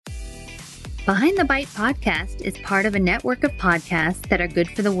Behind the Bite podcast is part of a network of podcasts that are good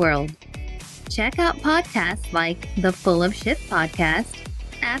for the world. Check out podcasts like the Full of Shit podcast,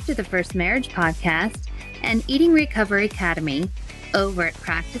 After the First Marriage podcast, and Eating Recovery Academy over at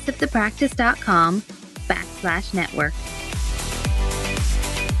practiceofthepractice.com/network.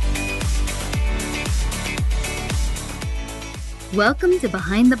 Welcome to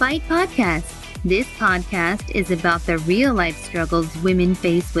Behind the Bite podcast. This podcast is about the real-life struggles women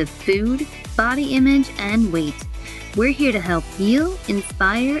face with food, body image, and weight. We're here to help heal,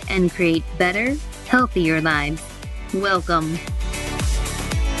 inspire, and create better, healthier lives. Welcome.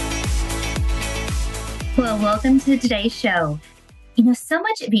 Well, welcome to today's show. So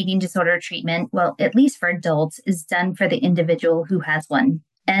much of eating disorder treatment, well, at least for adults, is done for the individual who has one.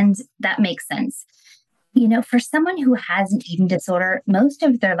 And that makes sense. For someone who has an eating disorder, most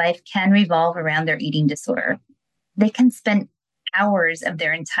of their life can revolve around their eating disorder. They can spend hours of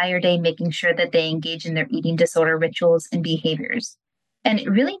their entire day making sure that they engage in their eating disorder rituals and behaviors. And it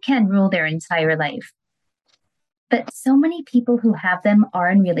really can rule their entire life. But so many people who have them are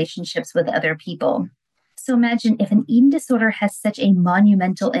in relationships with other people. So imagine if an eating disorder has such a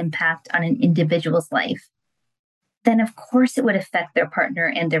monumental impact on an individual's life, then of course it would affect their partner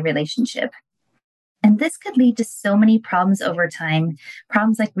and their relationship. And this could lead to so many problems over time,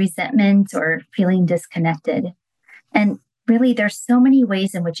 problems like resentment or feeling disconnected. And really, there's so many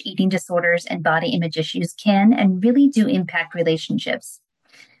ways in which eating disorders and body image issues can and really do impact relationships.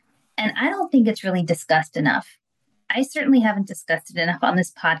 And I don't think it's really discussed enough. I certainly haven't discussed it enough on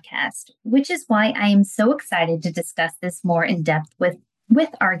this podcast, which is why I am so excited to discuss this more in depth with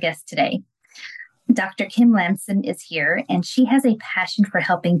our guest today. Dr. Kim Lampson is here, and she has a passion for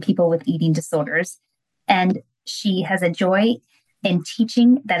helping people with eating disorders. And she has a joy in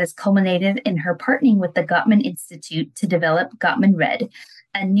teaching that has culminated in her partnering with the Gottman Institute to develop Gottman Red,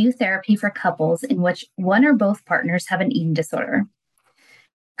 a new therapy for couples in which one or both partners have an eating disorder.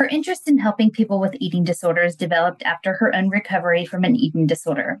 Her interest in helping people with eating disorders developed after her own recovery from an eating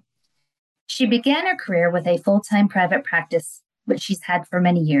disorder. She began her career with a full-time private practice, which she's had for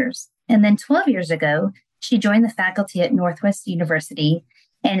many years. And then 12 years ago, she joined the faculty at Northwest University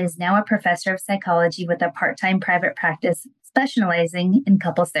and is now a professor of psychology with a part-time private practice specializing in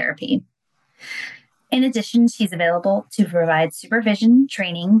couples therapy. In addition, she's available to provide supervision,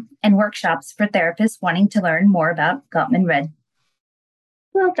 training, and workshops for therapists wanting to learn more about Gottman Red.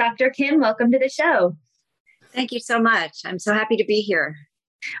 Well, Dr. Kim, welcome to the show. Thank you so much. I'm so happy to be here.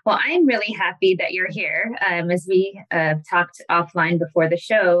 Well, I'm really happy that you're here. As we talked offline before the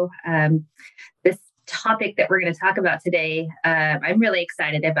show, this topic that we're going to talk about today, I'm really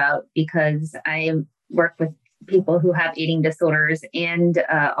excited about because I work with people who have eating disorders and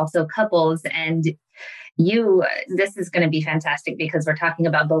also couples. And this is going to be fantastic because we're talking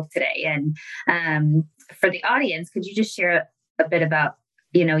about both today. And for the audience, could you just share a bit about,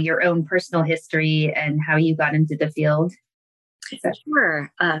 your own personal history and how you got into the field? Sure.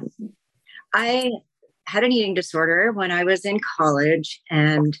 I had an eating disorder when I was in college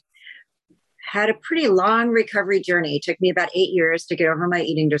and had a pretty long recovery journey. It took me about 8 years to get over my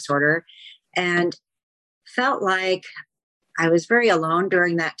eating disorder and felt like I was very alone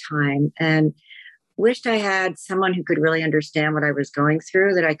during that time and wished I had someone who could really understand what I was going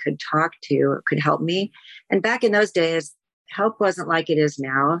through, that I could talk to or could help me. And back in those days, help wasn't like it is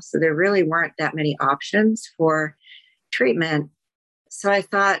now. So there really weren't that many options for treatment. So I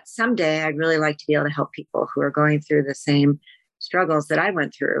thought someday I'd really like to be able to help people who are going through the same struggles that I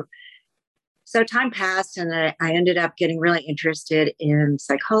went through. So time passed and I ended up getting really interested in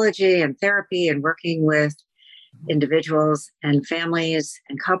psychology and therapy and working with individuals and families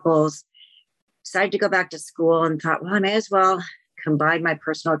and couples. Decided to go back to school and thought, well, I may as well combine my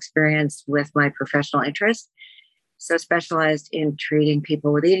personal experience with my professional interest. So specialized in treating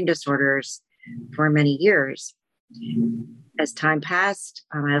people with eating disorders for many years. As time passed,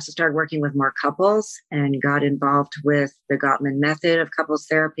 I also started working with more couples and got involved with the Gottman method of couples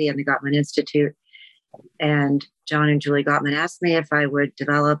therapy and the Gottman Institute. And John and Julie Gottman asked me if I would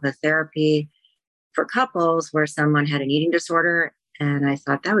develop a therapy for couples where someone had an eating disorder. And I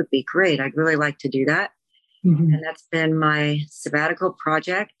thought that would be great. I'd really like to do that. Mm-hmm. And that's been my sabbatical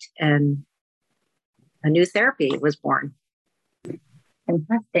project, and a new therapy was born.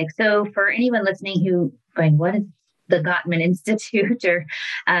 Fantastic. So for anyone listening who going, what is the Gottman Institute? Or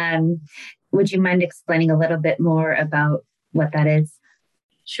would you mind explaining a little bit more about what that is?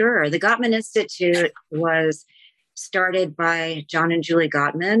 Sure. The Gottman Institute was started by John and Julie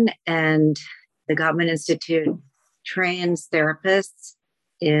Gottman, and the Gottman Institute trains therapists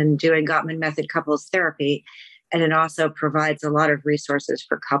in doing Gottman method couples therapy. And it also provides a lot of resources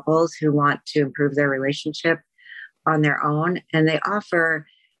for couples who want to improve their relationship on their own. And they offer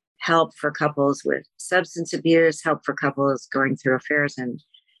help for couples with substance abuse, help for couples going through affairs and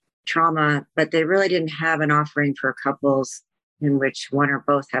trauma, but they really didn't have an offering for couples in which one or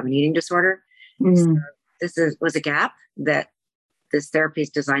both have an eating disorder. So was a gap that this therapy is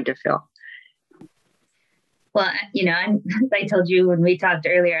designed to fill. Well, as I told you when we talked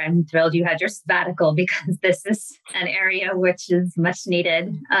earlier, I'm thrilled you had your sabbatical because this is an area which is much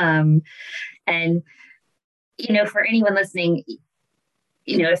needed. And, for anyone listening,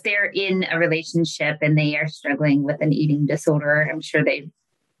 if they're in a relationship and they are struggling with an eating disorder, I'm sure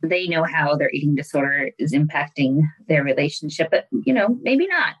they know how their eating disorder is impacting their relationship, but, maybe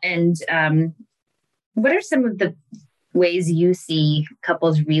not. And what are some of the ways you see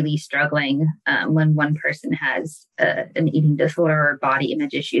couples really struggling when one person has an eating disorder or body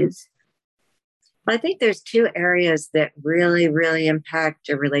image issues? I think there's two areas that really, really impact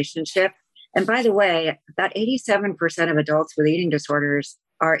a relationship. And by the way, about 87% of adults with eating disorders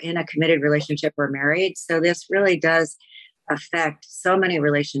are in a committed relationship or married. So this really does affect so many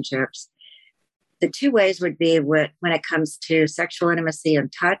relationships. The two ways would be when it comes to sexual intimacy and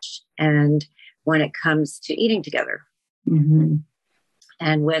touch, and when it comes to eating together. Mm-hmm.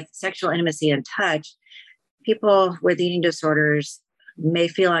 And with sexual intimacy and touch, people with eating disorders may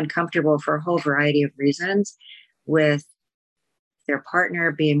feel uncomfortable for a whole variety of reasons with their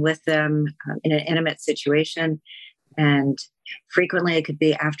partner being with them in an intimate situation. And frequently it could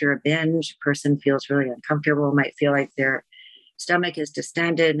be after a binge, a person feels really uncomfortable, might feel like their stomach is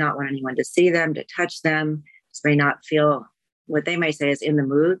distended, not want anyone to see them, to touch them. This may not feel what they may say is in the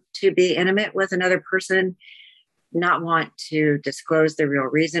mood to be intimate with another person, not want to disclose the real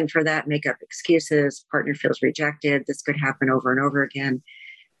reason for that, make up excuses, partner feels rejected. This could happen over and over again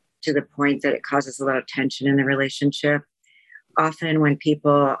to the point that it causes a lot of tension in the relationship. Often when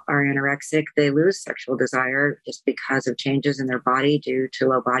people are anorexic, they lose sexual desire just because of changes in their body due to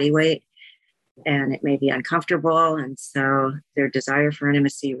low body weight. And it may be uncomfortable. And so their desire for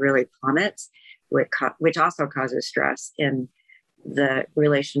intimacy really plummets, which also causes stress in the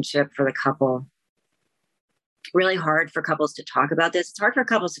relationship for the couple. Really hard for couples to talk about this. It's hard for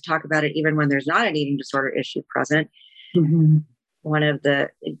couples to talk about it even when there's not an eating disorder issue present. Mm-hmm. One of the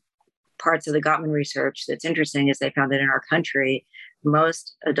parts of the Gottman research that's interesting is they found that in our country,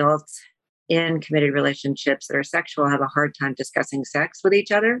 most adults in committed relationships that are sexual have a hard time discussing sex with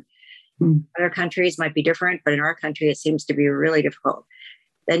each other. Mm-hmm. Other countries might be different, but in our country, it seems to be really difficult.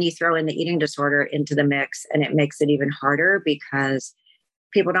 Then you throw in the eating disorder into the mix, and it makes it even harder because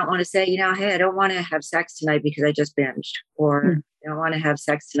people don't want to say, hey, I don't want to have sex tonight because I just binged, or I don't want to have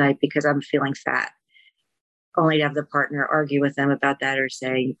sex tonight because I'm feeling fat, only to have the partner argue with them about that or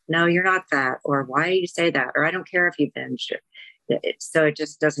say, no, you're not fat, or why do you say that? Or I don't care if you binged. So it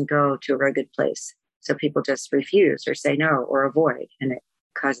just doesn't go to a very good place. So people just refuse or say no or avoid, and it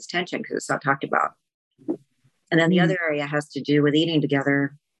causes tension because it's not talked about. And then the other area has to do with eating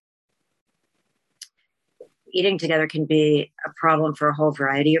together. Eating together can be a problem for a whole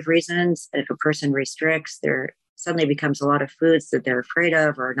variety of reasons. If a person restricts, there suddenly becomes a lot of foods that they're afraid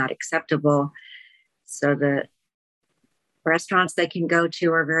of or not acceptable. So the restaurants they can go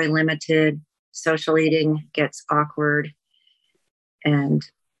to are very limited. Social eating gets awkward, and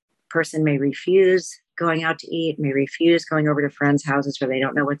person may refuse going out to eat, may refuse going over to friends' houses where they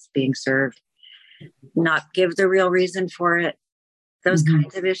don't know what's being served, not give the real reason for it. Those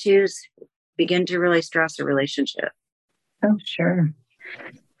kinds of issues begin to really stress a relationship. Oh, sure.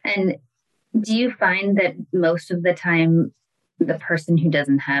 And do you find that most of the time the person who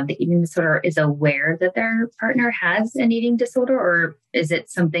doesn't have the eating disorder is aware that their partner has an eating disorder, or is it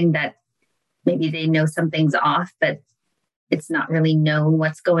something that maybe they know something's off, but it's not really known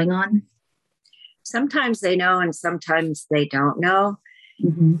what's going on? Sometimes they know and sometimes they don't know.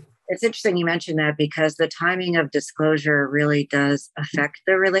 Mm-hmm. It's interesting you mentioned that because the timing of disclosure really does affect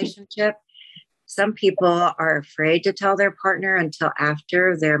the relationship. Some people are afraid to tell their partner until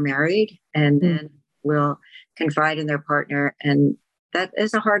after they're married and then will confide in their partner. And that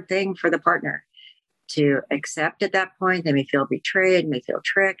is a hard thing for the partner to accept at that point. They may feel betrayed, may feel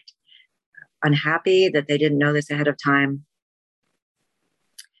tricked, unhappy that they didn't know this ahead of time.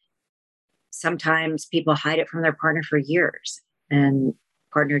 Sometimes people hide it from their partner for years, and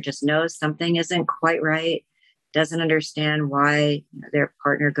partner just knows something isn't quite right, doesn't understand why their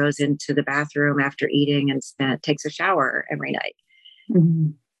partner goes into the bathroom after eating and takes a shower every night.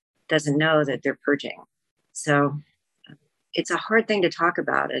 Doesn't know that they're purging. So it's a hard thing to talk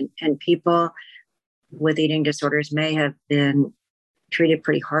about. And people with eating disorders may have been treated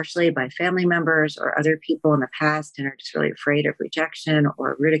pretty harshly by family members or other people in the past and are just really afraid of rejection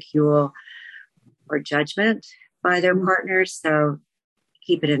or ridicule or judgment by their partners. So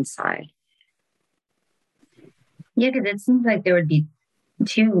keep it inside. Yeah, because it seems like there would be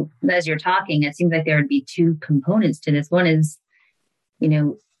two, as you're talking, it seems like there would be two components to this. One is,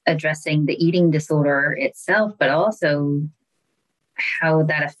 addressing the eating disorder itself, but also how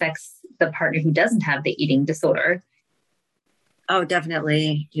that affects the partner who doesn't have the eating disorder. Oh,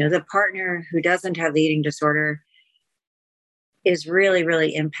 definitely. The partner who doesn't have the eating disorder is really,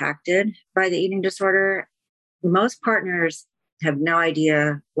 really impacted by the eating disorder. Most partners have no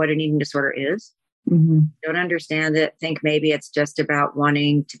idea what an eating disorder is. Don't understand it, think maybe it's just about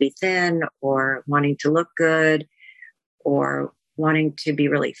wanting to be thin or wanting to look good or wanting to be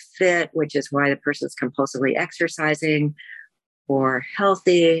really fit, which is why the person's compulsively exercising, or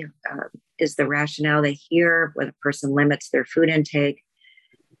healthy is the rationale they hear when a person limits their food intake,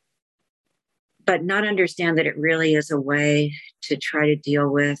 but not understand that it really is a way to try to deal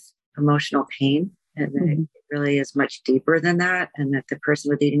with emotional pain, and that it really is much deeper than that, and that the person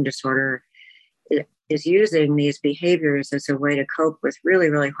with eating disorder is using these behaviors as a way to cope with really,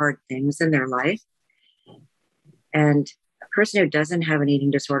 really hard things in their life. And a person who doesn't have an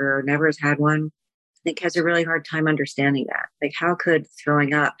eating disorder or never has had one, I think has a really hard time understanding that. Like, how could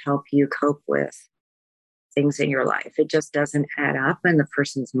throwing up help you cope with things in your life? It just doesn't add up in the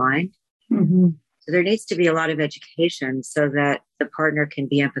person's mind. So there needs to be a lot of education so that the partner can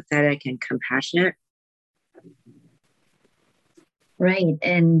be empathetic and compassionate. Right.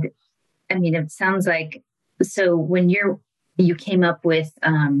 And I mean, it sounds like, so when you came up with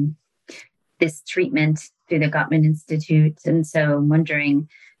this treatment through the Gottman Institute, and so I'm wondering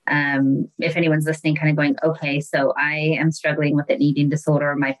if anyone's listening, kind of going, okay, so I am struggling with an eating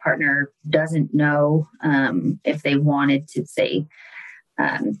disorder. My partner doesn't know if they wanted to, say,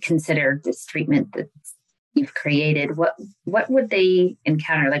 consider this treatment that you've created. What would they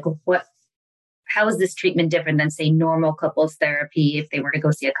encounter? Like, how is this treatment different than, say, normal couples therapy if they were to go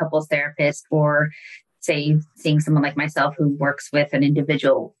see a couples therapist, or say seeing someone like myself who works with an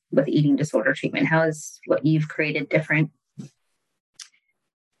individual with eating disorder treatment? How is what you've created different?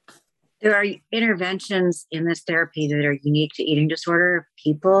 There are interventions in this therapy that are unique to eating disorder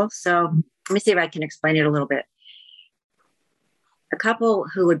people. So let me see if I can explain it a little bit. A couple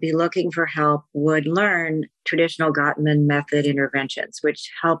who would be looking for help would learn traditional Gottman method interventions,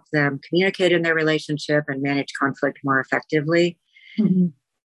 which help them communicate in their relationship and manage conflict more effectively. And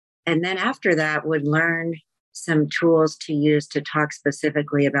then after that would learn some tools to use to talk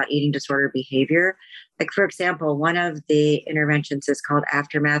specifically about eating disorder behavior. Like, for example, one of the interventions is called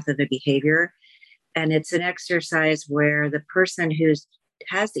Aftermath of the Behavior. And it's an exercise where the person who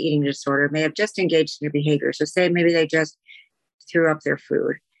has the eating disorder may have just engaged in their behavior. So say maybe they just threw up their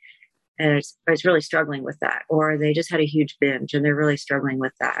food and it's really struggling with that. Or they just had a huge binge and they're really struggling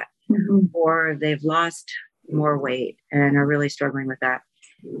with that. Or they've lost more weight and are really struggling with that.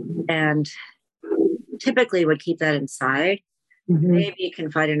 And typically would keep that inside, maybe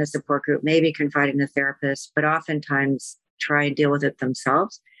confide in a support group, maybe confide in a therapist, but oftentimes try and deal with it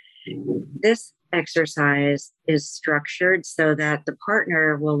themselves. This exercise is structured so that the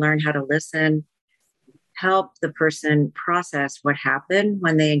partner will learn how to listen, help the person process what happened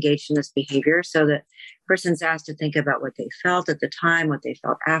when they engaged in this behavior. So that person's asked to think about what they felt at the time, what they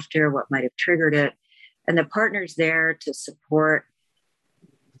felt after, what might have triggered it. And the partner's there to support,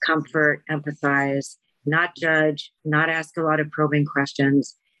 comfort, empathize, not judge, not ask a lot of probing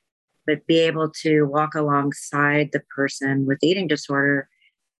questions, but be able to walk alongside the person with eating disorder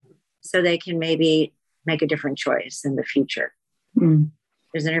so they can maybe make a different choice in the future.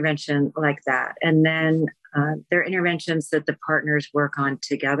 There's intervention like that. And then there are interventions that the partners work on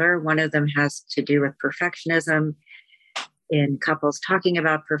together. One of them has to do with perfectionism, in couples talking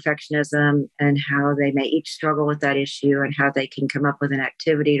about perfectionism and how they may each struggle with that issue and how they can come up with an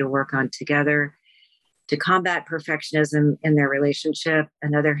activity to work on together to combat perfectionism in their relationship.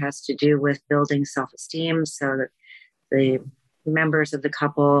 Another has to do with building self-esteem so that the members of the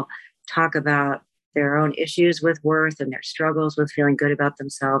couple talk about their own issues with worth and their struggles with feeling good about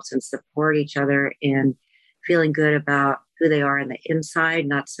themselves and support each other in feeling good about who they are on the inside,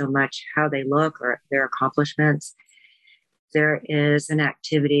 not so much how they look or their accomplishments. There is an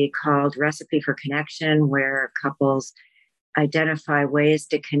activity called Recipe for Connection where couples identify ways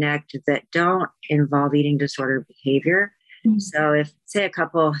to connect that don't involve eating disorder behavior. So if, say, a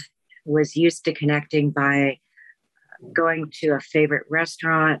couple was used to connecting by going to a favorite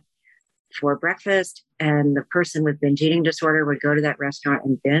restaurant for breakfast, and the person with binge eating disorder would go to that restaurant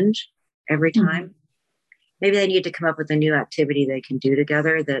and binge every time, maybe they need to come up with a new activity they can do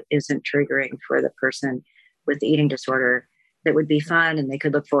together that isn't triggering for the person with the eating disorder, that would be fun and they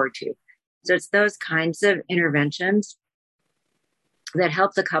could look forward to. So it's those kinds of interventions that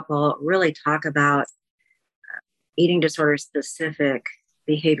help the couple really talk about eating disorder specific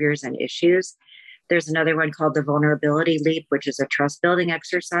behaviors and issues. There's another one called the vulnerability leap, which is a trust building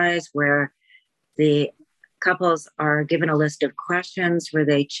exercise where the couples are given a list of questions where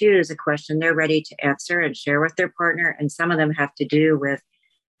they choose a question they're ready to answer and share with their partner. And some of them have to do with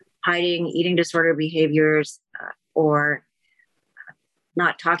hiding eating disorder behaviors or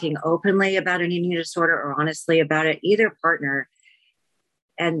not talking openly about an eating disorder or honestly about it, either partner,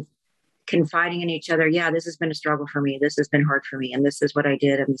 and confiding in each other. Yeah, this has been a struggle for me. This has been hard for me. And this is what I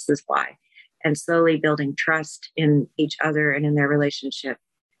did. And this is why. And slowly building trust in each other and in their relationship.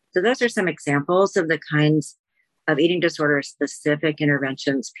 So those are some examples of the kinds of eating disorder specific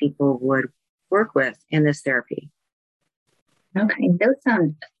interventions people would work with in this therapy. Okay, those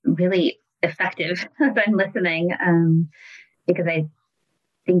sound really effective as I'm listening, because I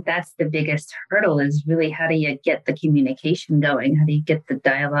think that's the biggest hurdle is really how do you get the communication going? How do you get the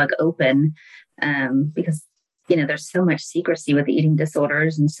dialogue open? Because, there's so much secrecy with eating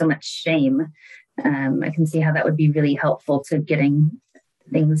disorders and so much shame. I can see how that would be really helpful to getting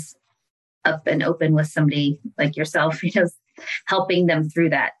things up and open with somebody like yourself, helping them through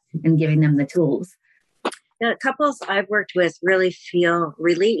that and giving them the tools. The couples I've worked with really feel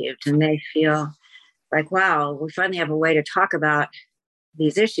relieved and they feel like, wow, we finally have a way to talk about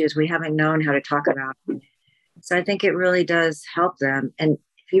these issues we haven't known how to talk about. So I think it really does help them. And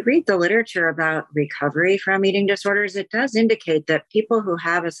if you read the literature about recovery from eating disorders, it does indicate that people who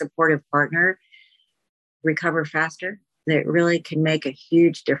have a supportive partner recover faster. That really can make a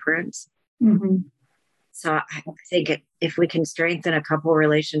huge difference. Mm-hmm. So I think if we can strengthen a couple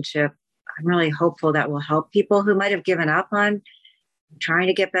relationship, I'm really hopeful that will help people who might have given up on trying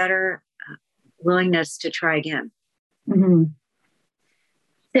to get better, willingness to try again. Mm-hmm.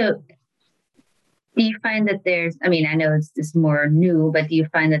 So do you find that I know it's more new, but do you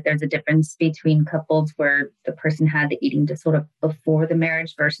find that there's a difference between couples where the person had the eating disorder before the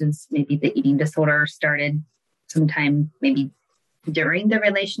marriage versus maybe the eating disorder started sometime maybe during the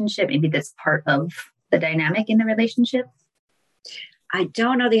relationship? Maybe that's part of the dynamic in the relationship? I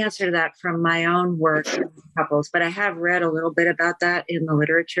don't know the answer to that from my own work with couples, but I have read a little bit about that in the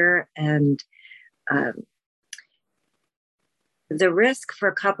literature. And the risk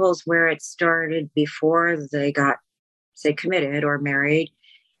for couples where it started before they got, say, committed or married,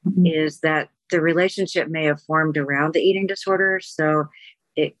 mm-hmm. is that the relationship may have formed around the eating disorder. So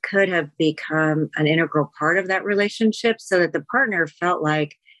it could have become an integral part of that relationship so that the partner felt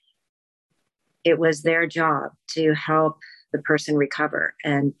like it was their job to help the person recover.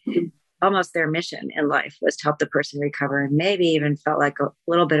 And almost their mission in life was to help the person recover, and maybe even felt like a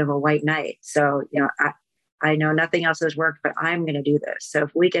little bit of a white knight. So, I know nothing else has worked, but I'm going to do this. So if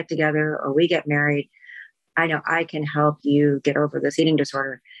we get together or we get married, I know I can help you get over this eating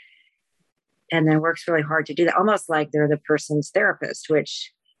disorder. And then works really hard to do that, almost like they're the person's therapist,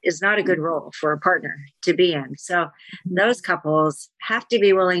 which is not a good role for a partner to be in. So those couples have to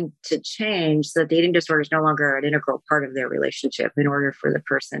be willing to change so that the eating disorder is no longer an integral part of their relationship in order for the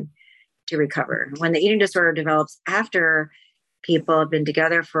person to recover. When the eating disorder develops after people have been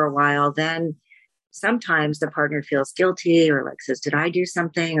together for a while, then sometimes the partner feels guilty or like says, did I do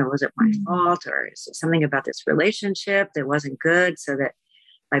something? Or was it my fault? Or is it something about this relationship that wasn't good so that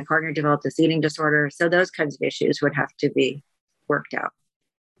my partner developed this eating disorder? So those kinds of issues would have to be worked out.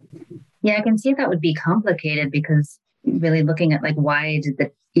 Yeah, I can see that would be complicated because really looking at why did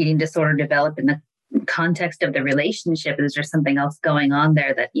the eating disorder develop in the context of the relationship? Is there something else going on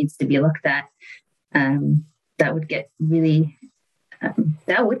there that needs to be looked at? That would get really,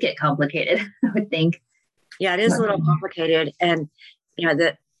 that would get complicated, I would think. Yeah, it is a little complicated. And,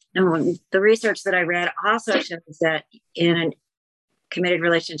 the research that I read also shows that in a committed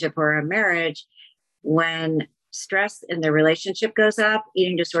relationship or a marriage, when stress in the relationship goes up,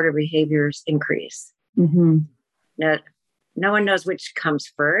 eating disorder behaviors increase. Mm-hmm. Now, no one knows which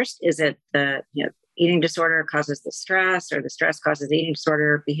comes first. Is it the eating disorder causes the stress, or the stress causes the eating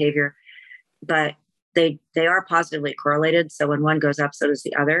disorder behavior? But they are positively correlated. So when one goes up, so does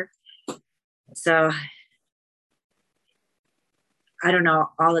the other. So I don't know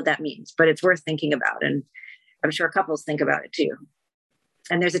all that means, but it's worth thinking about. And I'm sure couples think about it too.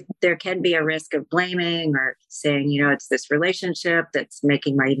 And there can be a risk of blaming or saying, it's this relationship that's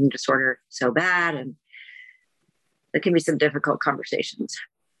making my eating disorder so bad. And there can be some difficult conversations.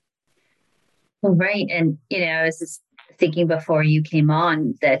 Well, right. And, I was just thinking before you came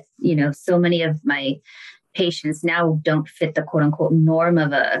on that, so many of my patients now don't fit the quote unquote norm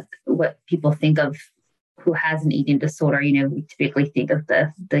of what people think of who has an eating disorder. We typically think of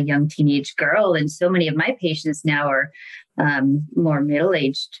the young teenage girl, and so many of my patients now are more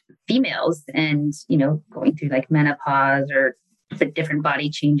middle-aged females, and going through like menopause or the different body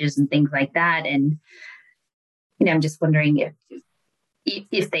changes and things like that. And I'm just wondering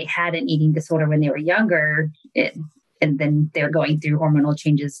if they had an eating disorder when they were younger, and then they're going through hormonal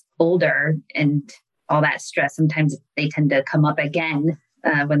changes older, and all that stress, sometimes they tend to come up again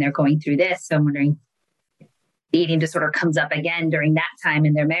when they're going through this. So I'm wondering, the eating disorder comes up again during that time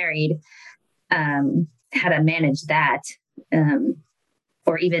and they're married, how to manage that.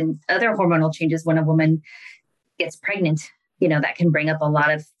 Or even other hormonal changes when a woman gets pregnant, that can bring up a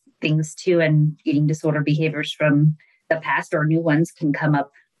lot of things too. And eating disorder behaviors from the past or new ones can come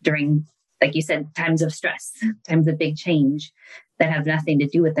up during, like you said, times of stress, times of big change that have nothing to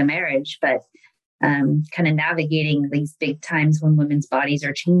do with the marriage, but kind of navigating these big times when women's bodies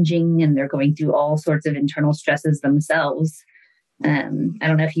are changing and they're going through all sorts of internal stresses themselves. I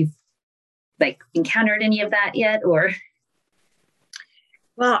don't know if you've encountered any of that yet, or.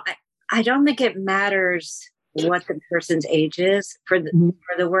 Well, I don't think it matters what the person's age is for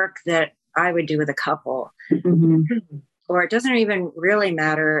the work that I would do with a couple. Mm-hmm. Or it doesn't even really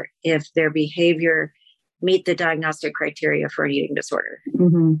matter if their behavior meet the diagnostic criteria for an eating disorder.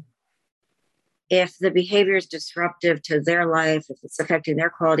 Mm-hmm. If the behavior is disruptive to their life, if it's affecting their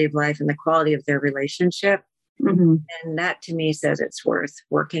quality of life and the quality of their relationship, mm-hmm. and that to me says it's worth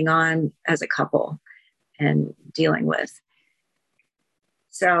working on as a couple and dealing with.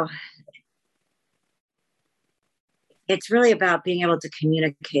 So it's really about being able to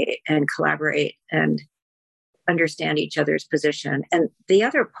communicate and collaborate and understand each other's position. And the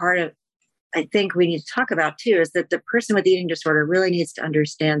other part of, I think we need to talk about too, is that the person with eating disorder really needs to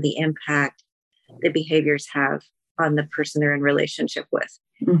understand the impact the behaviors have on the person they're in relationship with.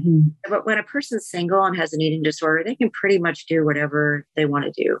 Mm-hmm. But when a person's single and has an eating disorder, they can pretty much do whatever they want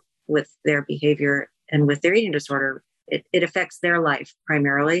to do with their behavior and with their eating disorder. It affects their life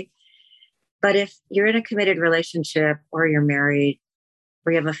primarily. But if you're in a committed relationship or you're married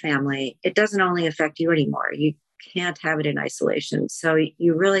or you have a family, it doesn't only affect you anymore. You can't have it in isolation. So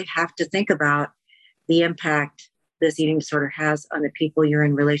you really have to think about the impact this eating disorder has on the people you're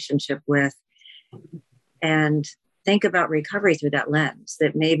in relationship with, and think about recovery through that lens,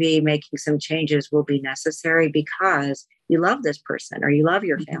 that maybe making some changes will be necessary because you love this person or you love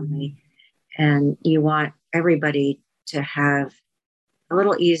your family and you want everybody to have a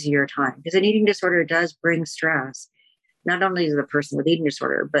little easier time, because an eating disorder does bring stress, not only to the person with eating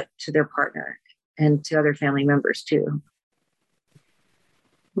disorder, but to their partner and to other family members too.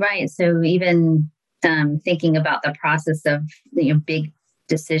 Right. So even thinking about the process of big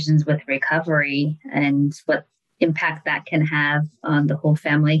decisions with recovery and what impact that can have on the whole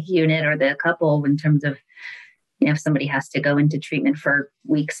family unit or the couple in terms of, if somebody has to go into treatment for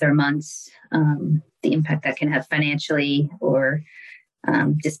weeks or months, the impact that can have financially or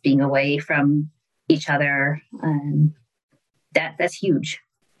just being away from each other. That's huge.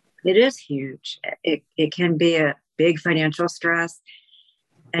 It is huge. It can be a big financial stress.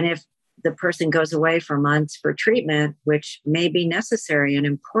 And if the person goes away for months for treatment, which may be necessary and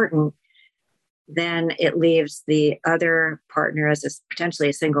important, then it leaves the other partner as potentially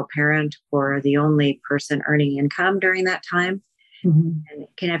a single parent or the only person earning income during that time. Mm-hmm. And it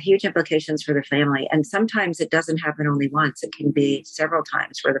can have huge implications for the family. And sometimes it doesn't happen only once. It can be several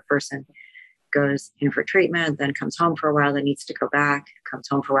times where the person goes in for treatment, then comes home for a while, then needs to go back, comes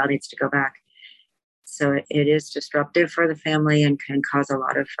home for a while, needs to go back. So it is disruptive for the family and can cause a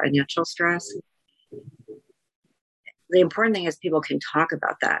lot of financial stress. The important thing is people can talk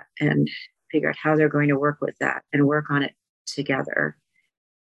about that and figure out how they're going to work with that and work on it together.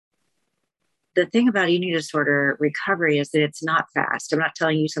 The thing about eating disorder recovery is that it's not fast. I'm not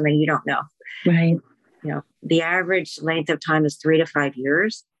telling you something you don't know. Right. The average length of time is 3 to 5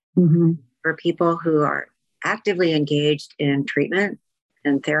 years mm-hmm. for people who are actively engaged in treatment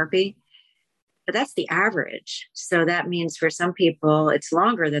and therapy. But that's the average. So that means for some people, it's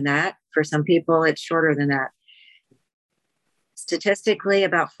longer than that. For some people, it's shorter than that. Statistically,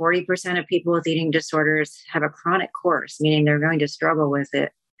 about 40% of people with eating disorders have a chronic course, meaning they're going to struggle with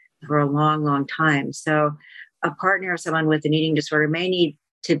it for a long, long time. So a partner or someone with an eating disorder may need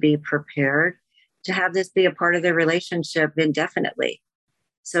to be prepared to have this be a part of their relationship indefinitely.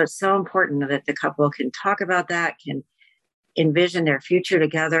 So it's so important that the couple can talk about that, can envision their future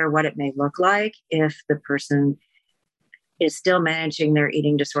together, what it may look like if the person is still managing their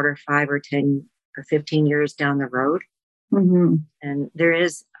eating disorder 5 or 10 or 15 years down the road. Mm-hmm. And there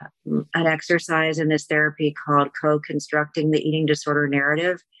is an exercise in this therapy called co-constructing the eating disorder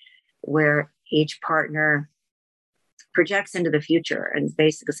narrative, where each partner projects into the future and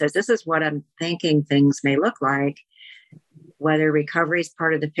basically says, this is what I'm thinking things may look like, whether recovery is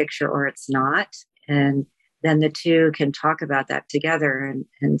part of the picture or it's not. And then the two can talk about that together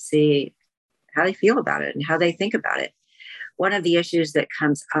and see how they feel about it and how they think about it. One of the issues that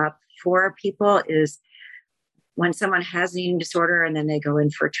comes up for people is when someone has an eating disorder and then they go in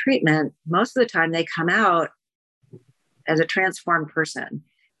for treatment, most of the time they come out as a transformed person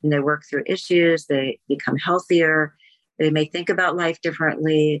and they work through issues, they become healthier, they may think about life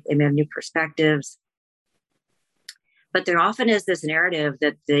differently, they may have new perspectives. But there often is this narrative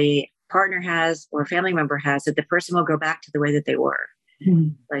that the partner has or family member has that the person will go back to the way that they were,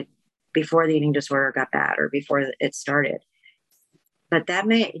 like before the eating disorder got bad or before it started. But that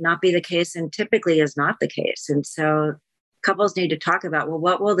may not be the case and typically is not the case. And so couples need to talk about, well,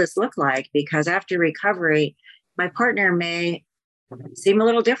 what will this look like? Because after recovery, my partner may seem a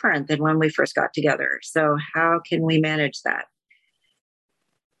little different than when we first got together. So how can we manage that?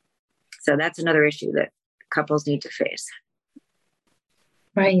 So that's another issue that couples need to face.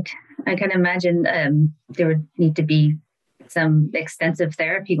 Right. I can imagine there would need to be some extensive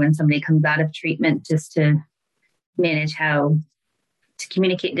therapy when somebody comes out of treatment just to manage how to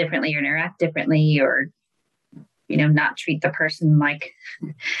communicate differently or interact differently or, not treat the person like,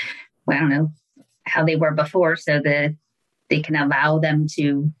 well, I don't know, how they were before so that they can allow them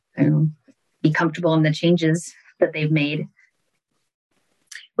to be comfortable in the changes that they've made.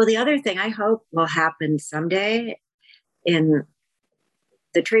 Well, the other thing I hope will happen someday in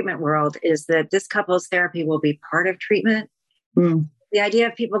the treatment world is that this couples therapy will be part of treatment. The idea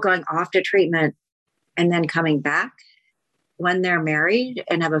of people going off to treatment and then coming back when they're married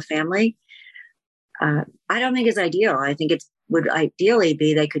and have a family, I don't think is ideal. I think it would ideally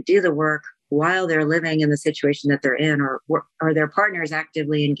be they could do the work while they're living in the situation that they're in, or their partner is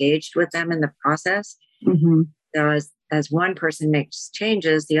actively engaged with them in the process. Mm-hmm. So as one person makes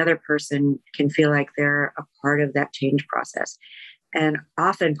changes, the other person can feel like they're a part of that change process. And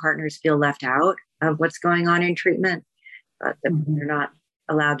often partners feel left out of what's going on in treatment. They're not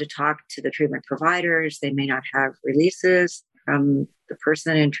allowed to talk to the treatment providers. They may not have releases from the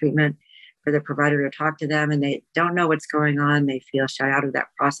person in treatment for the provider to talk to them, and they don't know what's going on. They feel shut out of that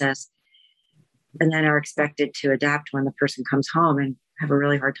process and then are expected to adapt when the person comes home and have a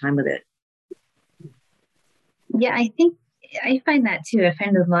really hard time with it. Yeah, I think I find that too. I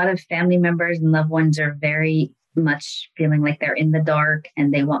find a lot of family members and loved ones are very much feeling like they're in the dark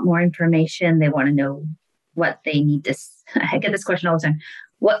and they want more information. They want to know what they need to. I get this question all the time.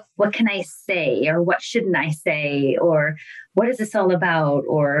 What can I say, or what shouldn't I say, or what is this all about?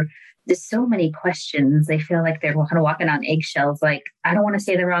 Or there's so many questions. They feel like they're kind of walking on eggshells. Like, I don't want to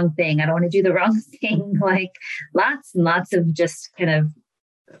say the wrong thing. I don't want to do the wrong thing. Like lots and lots of just kind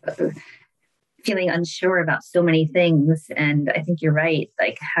of feeling unsure about so many things. And I think you're right.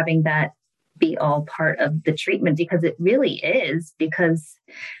 Like having that be all part of the treatment, because it really is, because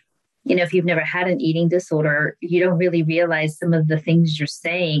if you've never had an eating disorder, you don't really realize some of the things you're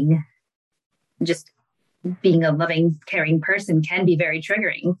saying. Just being a loving, caring person can be very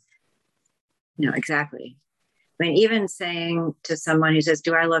triggering. No, exactly. I mean, even saying to someone who says,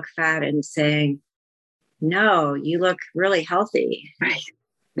 do I look fat? And saying, no, you look really healthy. Right.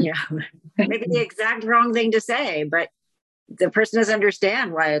 Maybe the exact wrong thing to say, but the person doesn't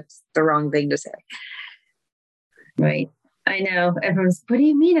understand why it's the wrong thing to say. Right. I know. Everyone's, what do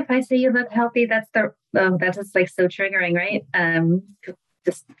you mean if I say you look healthy? That's just like so triggering, right?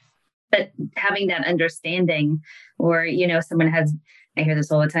 But having that understanding, or, someone has, I hear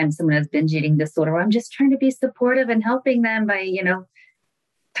this all the time, someone has binge eating disorder. I'm just trying to be supportive and helping them by,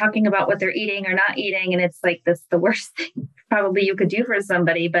 talking about what they're eating or not eating. And it's like, that's the worst thing probably you could do for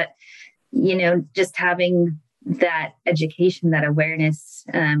somebody. But, just having that education, that awareness,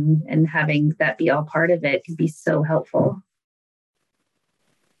 and having that be all part of it can be so helpful.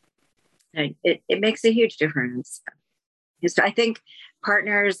 It makes a huge difference. So I think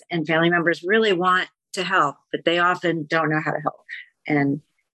partners and family members really want to help, but they often don't know how to help. And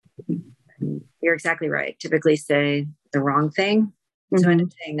you're exactly right. Typically say the wrong thing. So I end up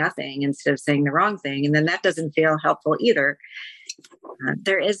saying nothing instead of saying the wrong thing. And then that doesn't feel helpful either.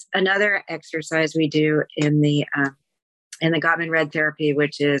 There is another exercise we do in the Gottman Red therapy,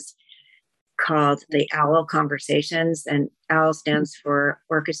 which is called the OWL conversations. And OWL stands for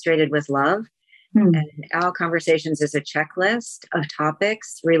Orchestrated with Love. And OWL conversations is a checklist of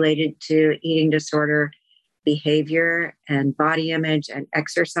topics related to eating disorder, behavior, and body image and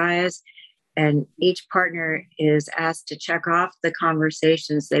exercise. And each partner is asked to check off the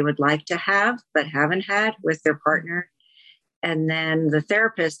conversations they would like to have, but haven't had with their partner. And then the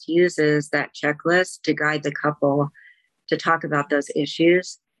therapist uses that checklist to guide the couple to talk about those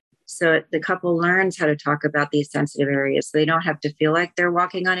issues. So the couple learns how to talk about these sensitive areas. They don't have to feel like they're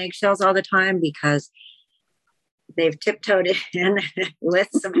walking on eggshells all the time because they've tiptoed in with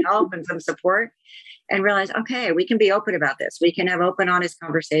some help and some support and realize, okay, we can be open about this. We can have open, honest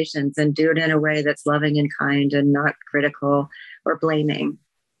conversations and do it in a way that's loving and kind and not critical or blaming.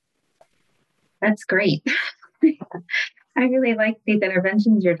 That's great. I really like these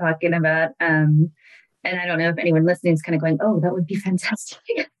interventions you're talking about. And I don't know if anyone listening is kind of going, oh, that would be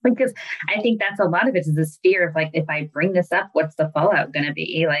fantastic. Because I think that's a lot of it is this fear of like, if I bring this up, what's the fallout going to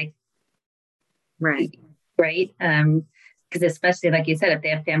be? Like, right. Right. Because especially like you said, if they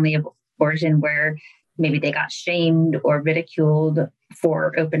have family of origin where maybe they got shamed or ridiculed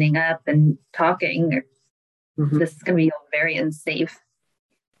for opening up and talking, this is going to be very unsafe.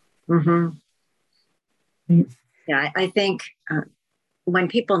 Yeah, I think when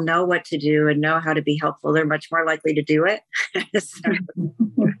people know what to do and know how to be helpful, they're much more likely to do it.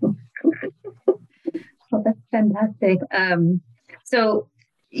 Well, that's fantastic. So,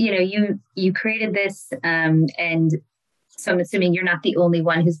 you created this, and so I'm assuming you're not the only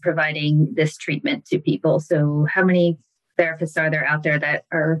one who's providing this treatment to people. So how many therapists are there out there that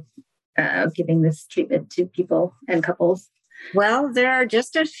are giving this treatment to people and couples? Well, there are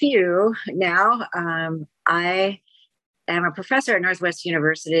just a few now. I am a professor at Northwest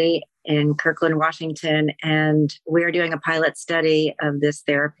University in Kirkland, Washington, and we're doing a pilot study of this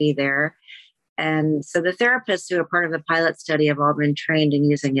therapy there. And so the therapists who are part of the pilot study have all been trained in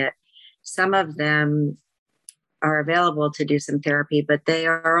using it. Some of them are available to do some therapy, but they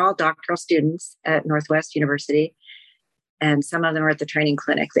are all doctoral students at Northwest University. And some of them are at the training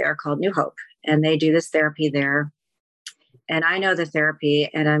clinic. They are called New Hope, and they do this therapy there. And I know the therapy,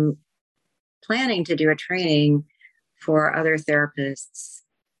 and I'm planning to do a training for other therapists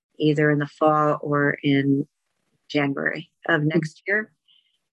either in the fall or in January of next year.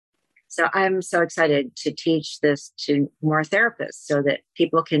 So I'm so excited to teach this to more therapists so that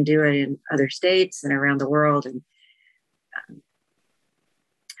people can do it in other states and around the world and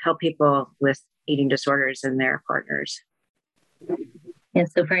help people with eating disorders and their partners. Yeah,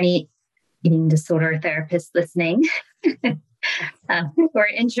 so for any eating disorder therapists listening who are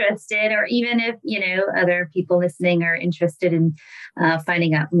interested, or even if, other people listening are interested in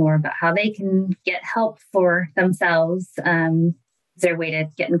finding out more about how they can get help for themselves, is there a way to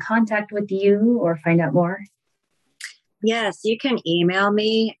get in contact with you or find out more? Yes, you can email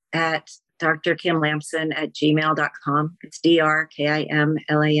me at drkimlampson@gmail.com. It's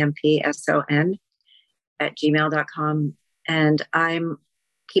drkimlampson@gmail.com. And I'm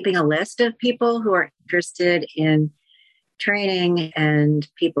keeping a list of people who are interested in training and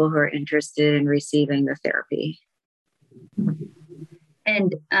people who are interested in receiving the therapy.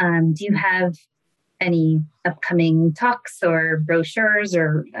 And do you have any upcoming talks or brochures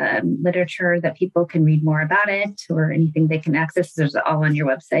or literature that people can read more about it, or anything they can access? Is it all on your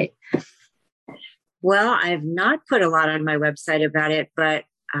website? Well, I've not put a lot on my website about it, but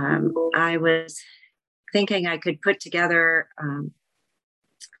I was thinking I could put together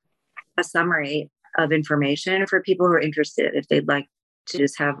a summary of information for people who are interested. If they'd like to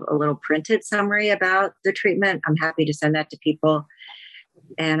just have a little printed summary about the treatment, I'm happy to send that to people.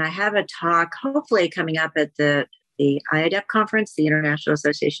 And I have a talk hopefully coming up at the IADEP conference, the International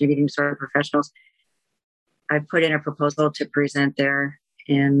Association of Eating Disorder Professionals. I put in a proposal to present there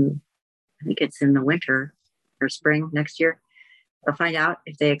I think it's in the winter or spring next year. I'll find out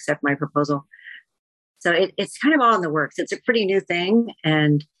if they accept my proposal. So it's kind of all in the works. It's a pretty new thing.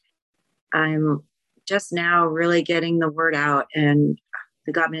 And I'm just now really getting the word out. And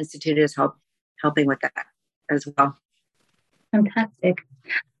the Gottman Institute is helping with that as well. Fantastic.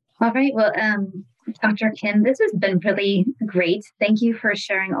 All right. Well, Dr. Kim, this has been really great. Thank you for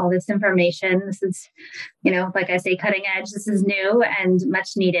sharing all this information. This is, like I say, cutting edge. This is new and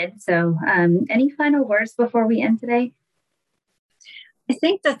much needed. So any final words before we end today? I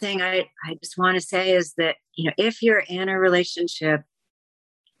think the thing I just want to say is that, if you're in a relationship,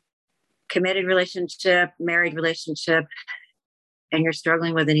 committed relationship, married relationship, and you're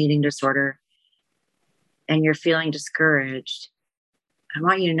struggling with an eating disorder and you're feeling discouraged, I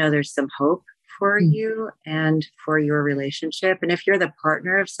want you to know there's some hope for you and for your relationship. And if you're the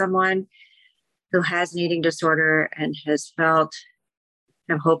partner of someone who has an eating disorder and has felt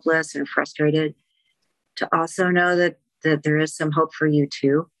hopeless and frustrated, to also know that there is some hope for you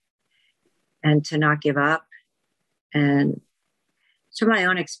too, and to not give up. And to my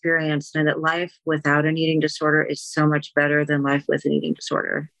own experience, know that life without an eating disorder is so much better than life with an eating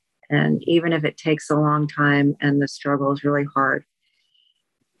disorder. And even if it takes a long time and the struggle is really hard,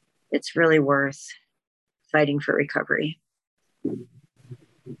 it's really worth fighting for recovery.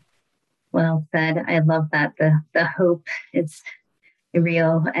 Well said. I love that. The hope is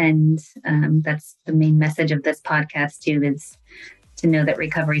real. And that's the main message of this podcast too, is to know that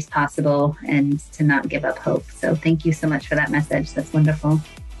recovery is possible and to not give up hope. So thank you so much for that message. That's wonderful.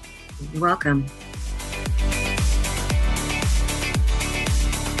 You're welcome.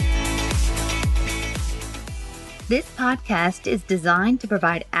 This podcast is designed to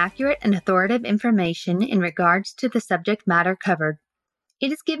provide accurate and authoritative information in regards to the subject matter covered.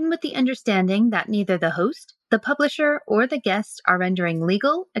 It is given with the understanding that neither the host, the publisher, or the guest are rendering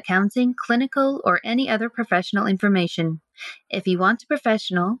legal, accounting, clinical, or any other professional information. If you want a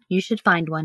professional, you should find one.